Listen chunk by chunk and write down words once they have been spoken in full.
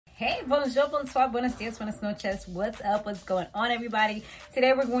Hey, bonjour, bonsoir, buenos dias, buenas noches. What's up? What's going on, everybody?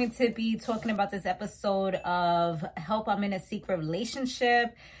 Today we're going to be talking about this episode of Help I'm in a Secret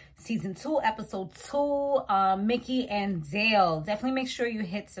Relationship, Season 2, Episode 2, Mickey and Dale. Definitely make sure you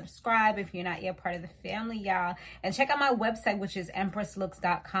hit subscribe if you're not yet part of the family, y'all. And check out my website, which is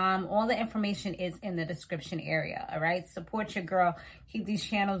empresslooks.com. All the information is in the description area, all right? Support your girl. Keep these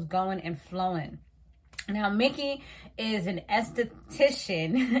channels going and flowing. Now, Mickey is an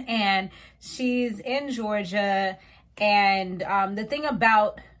esthetician and she's in Georgia. And the thing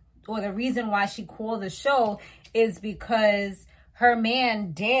about, or the reason why she called the show is because her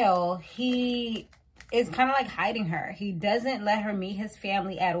man, Dale, he is kind of like hiding her. He doesn't let her meet his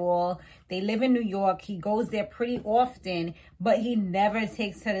family at all. They live in New York. He goes there pretty often, but he never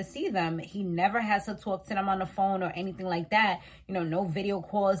takes her to see them. He never has to talk to them on the phone or anything like that. You know, no video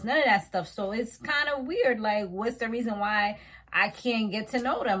calls, none of that stuff. So it's kind of weird. Like, what's the reason why I can't get to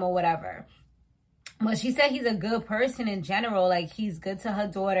know them or whatever? Well, she said he's a good person in general. Like, he's good to her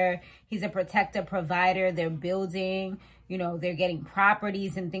daughter. He's a protector, provider. They're building, you know, they're getting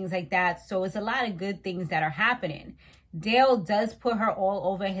properties and things like that. So it's a lot of good things that are happening. Dale does put her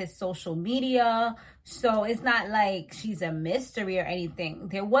all over his social media. So it's not like she's a mystery or anything.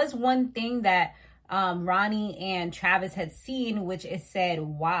 There was one thing that Ronnie and Travis had seen, which it said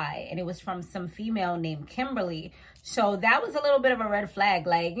why, and it was from some female named Kimberly. So that was a little bit of a red flag.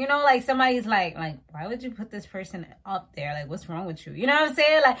 Like, you know, like somebody's like, why would you put this person up there? Like, what's wrong with you? You know what I'm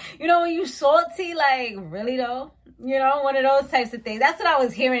saying? Like, you know, when you salty, like, really though? You know, one of those types of things. That's what I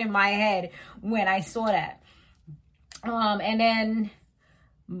was hearing in my head when I saw that. And then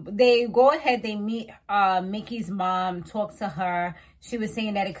they go ahead, they meet Mickey's mom, talk to her. She was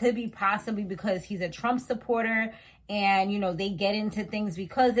saying that it could be possibly because he's a Trump supporter and, you know, they get into things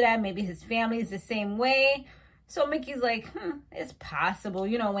because of that. Maybe his family's the same way. So Mickey's like, it's possible.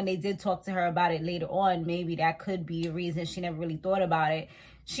 You know, when they did talk to her about it later on, maybe that could be a reason. She never really thought about it.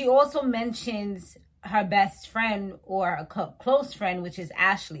 She also mentions her best friend or a close friend, which is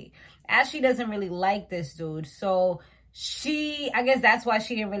Ashley. Ashley doesn't really like this dude. So I guess that's why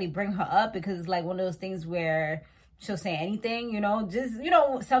she didn't really bring her up, because it's like one of those things where she'll say anything, you know, just, you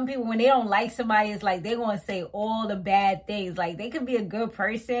know, some people, when they don't like somebody, it's like they're going to say all the bad things. Like, they could be a good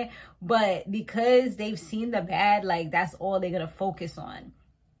person, but because they've seen the bad, like, that's all they're going to focus on.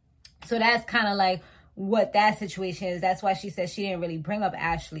 So that's kind of like what that situation is. That's why she said she didn't really bring up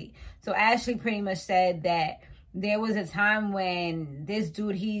Ashley. So Ashley pretty much said that there was a time when this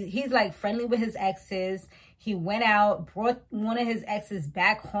dude, he's like friendly with his exes. He went out, brought one of his exes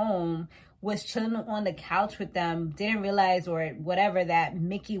back home, was chilling on the couch with them, didn't realize or whatever that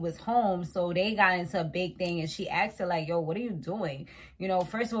Mickey was home. So they got into a big thing, and she asked her like, yo, what are you doing? You know,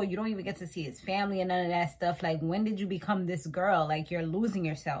 first of all, you don't even get to see his family and none of that stuff. Like, when did you become this girl? Like, you're losing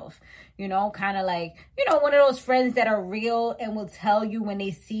yourself, you know, kind of like, you know, one of those friends that are real and will tell you when they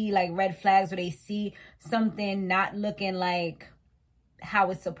see like red flags or they see something not looking like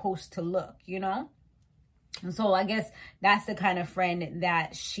how it's supposed to look, you know? And so I guess that's the kind of friend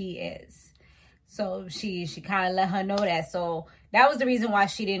that she is. So she kind of let her know that. So that was the reason why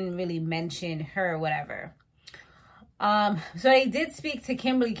she didn't really mention her or whatever. So they did speak to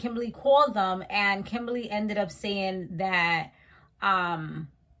Kimberly. Kimberly called them, and Kimberly ended up saying that,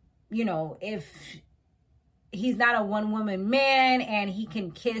 you know, if he's not a one-woman man and he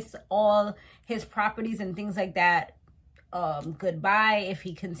can kiss all his properties and things like that goodbye if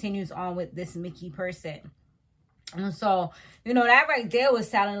he continues on with this Mickey person. And so, you know, that right there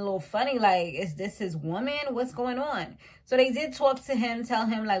was sounding a little funny. Like, is this his woman? What's going on? So they did talk to him, tell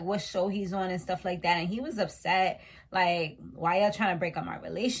him like what show he's on and stuff like that. And he was upset. Like, why y'all trying to break up my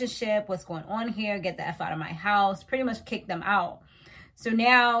relationship? What's going on here? Get the F out of my house. Pretty much kicked them out. So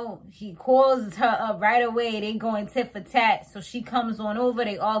now he calls her up right away. They going tit for tat. So she comes on over.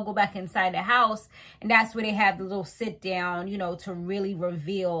 They all go back inside the house. And that's where they have the little sit down, you know, to really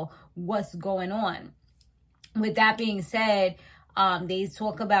reveal what's going on. With that being said, they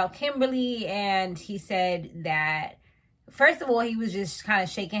talk about Kimberly, and he said that, first of all, he was just kind of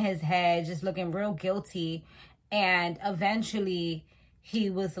shaking his head, just looking real guilty. And eventually he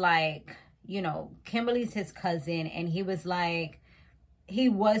was like, you know, Kimberly's his cousin. And he was like, he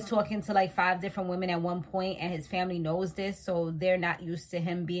was talking to like 5 different women at one point, and his family knows this. So they're not used to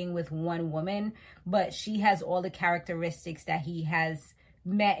him being with one woman, but she has all the characteristics that he has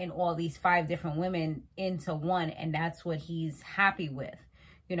met in all these 5 different women into one, and that's what he's happy with.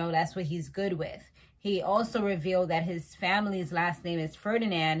 You know, that's what he's good with. He also revealed that his family's last name is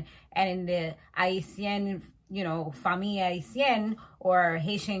Ferdinand, and in the Haitian you know, famille Haitienne, or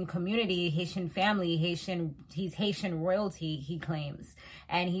Haitian community, Haitian family, he's Haitian royalty, he claims.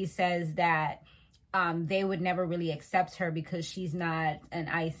 And he says that they would never really accept her because she's not an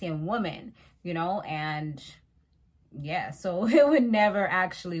Haitian woman, you know, and yeah, so it would never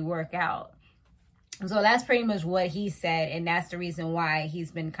actually work out. So that's pretty much what he said, and that's the reason why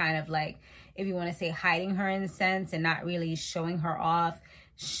he's been kind of like, if you want to say, hiding her in a sense and not really showing her off,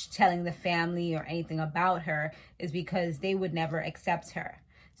 telling the family or anything about her, is because they would never accept her.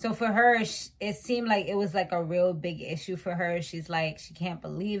 So for her, it seemed like it was like a real big issue for her. She's like, she can't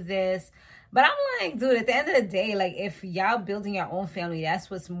believe this. But I'm like, dude, at the end of the day, like, if y'all building your own family, that's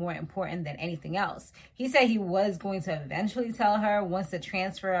what's more important than anything else. He said he was going to eventually tell her once the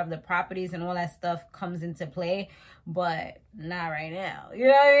transfer of the properties and all that stuff comes into play, but not right now. You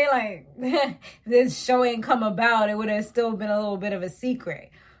know what I mean? Like, this show ain't come about, it would have still been a little bit of a secret.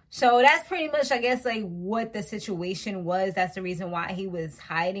 So that's pretty much, I guess, like, what the situation was. That's the reason why he was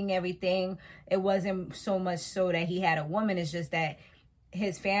hiding everything. It wasn't so much so that he had a woman. It's just that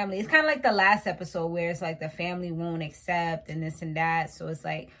his family, it's kind of like the last episode where it's like the family won't accept and this and that. So it's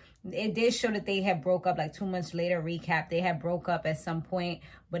like, it did show that they had broke up like 2 months later. Recap, they had broke up at some point,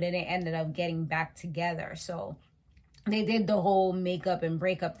 but then it ended up getting back together. So they did the whole makeup and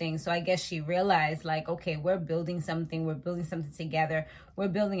breakup thing. So I guess she realized, like, okay, we're building something together, we're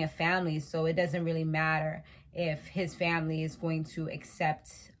building a family, so it doesn't really matter if his family is going to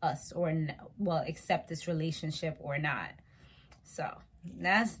accept us or, well, accept this relationship or not. So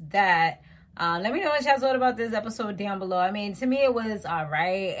that's that. Let me know what y'all thought about this episode down below. I mean, to me, it was all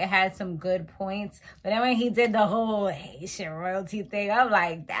right. It had some good points. But then when he did the whole Haitian royalty thing, I'm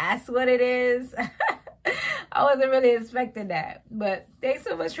like, that's what it is. I wasn't really expecting that. But thanks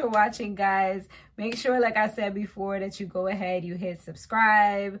so much for watching, guys. Make sure, like I said before, that you go ahead, you hit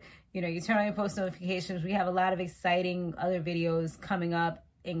subscribe. You know, you turn on your post notifications. We have a lot of exciting other videos coming up,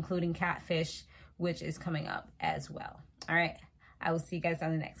 including Catfish, which is coming up as well. All right. I will see you guys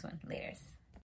on the next one. Laters.